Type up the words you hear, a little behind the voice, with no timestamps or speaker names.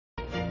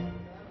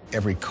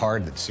Every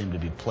card that seemed to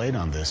be played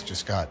on this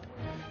just got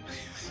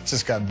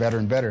better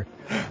and better.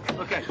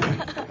 Okay.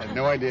 I had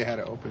no idea how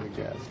to open the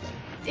gas.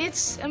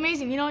 It's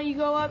amazing. You know, you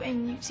go up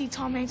and you see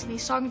Tom Hanks and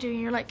he's talking to you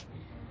and you're like,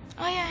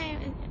 oh yeah,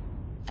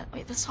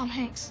 wait, that's Tom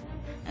Hanks.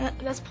 And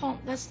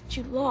that's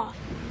Jude Law.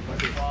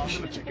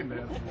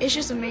 It's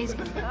just amazing.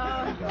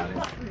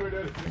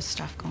 There's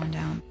stuff going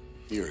down.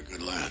 You're a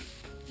good lad.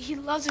 He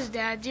loves his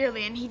dad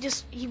dearly, and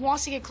he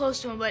wants to get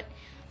close to him, but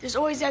there's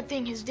always that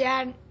thing. His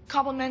dad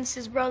compliments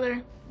his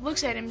brother,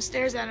 looks at him,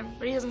 stares at him,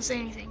 but he doesn't say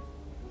anything.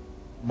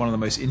 One of the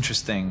most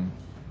interesting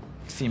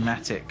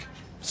thematic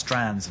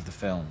strands of the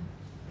film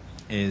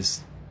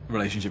is the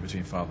relationship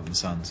between father and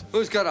sons.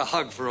 Who's got a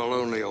hug for a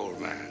lonely old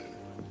man?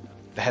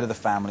 The head of the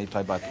family,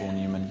 played by Paul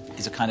Newman,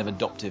 is a kind of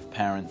adoptive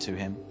parent to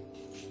him.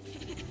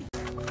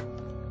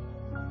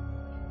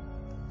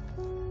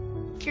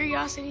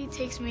 Curiosity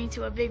takes me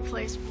to a big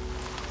place.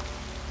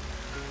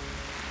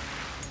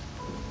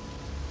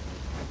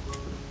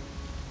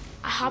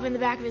 I hop in the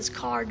back of his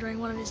car during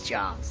one of his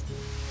jobs.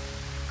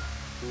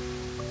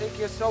 I think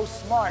you're so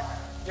smart.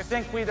 You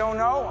think we don't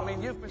know? I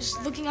mean, you've been...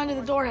 Just looking under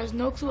the door, has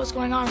no clue what's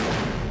going on.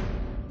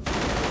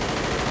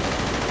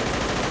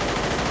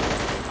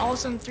 All of a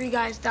sudden, 3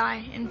 guys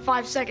die in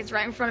 5 seconds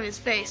right in front of his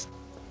face.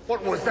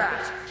 What was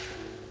that?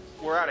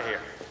 We're out of here.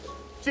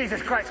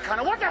 Jesus Christ,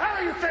 Connor, what the hell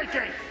are you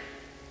thinking?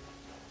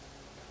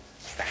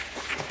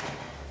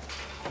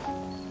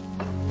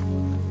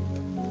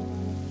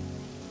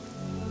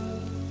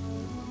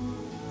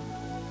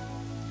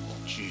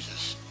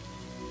 Jesus.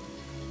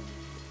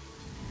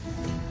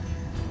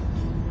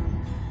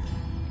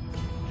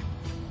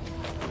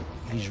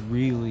 He's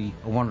really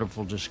a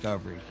wonderful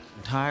discovery.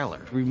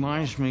 Tyler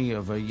reminds me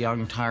of a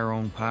young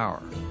Tyrone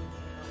Power.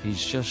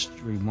 He's just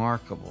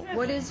remarkable.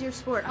 What is your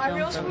sport? My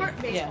real sport?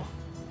 Baseball. Yeah.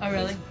 Oh,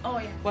 really? Oh,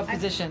 yeah. What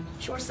position?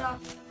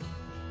 Shortstop.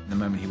 The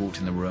moment he walked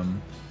in the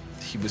room,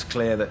 he was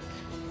clear that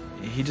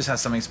he just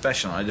has something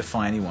special. I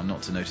defy anyone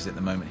not to notice it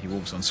the moment he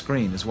walks on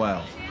screen as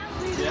well.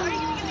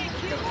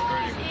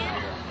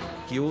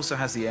 He also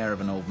has the air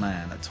of an old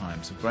man at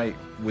times, a great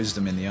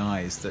wisdom in the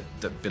eyes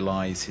that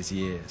belies his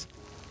years.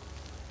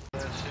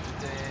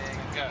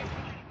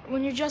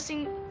 When you're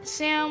adjusting,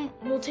 Sam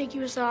will take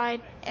you aside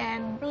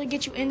and really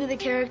get you into the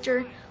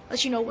character,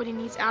 let you know what he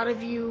needs out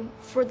of you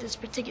for this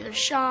particular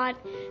shot,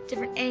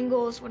 different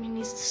angles, what he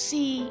needs to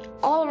see.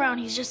 All around,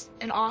 he's just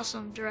an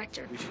awesome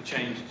director. We should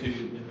change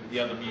to the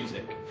other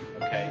music,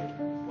 okay?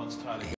 Once Tyler...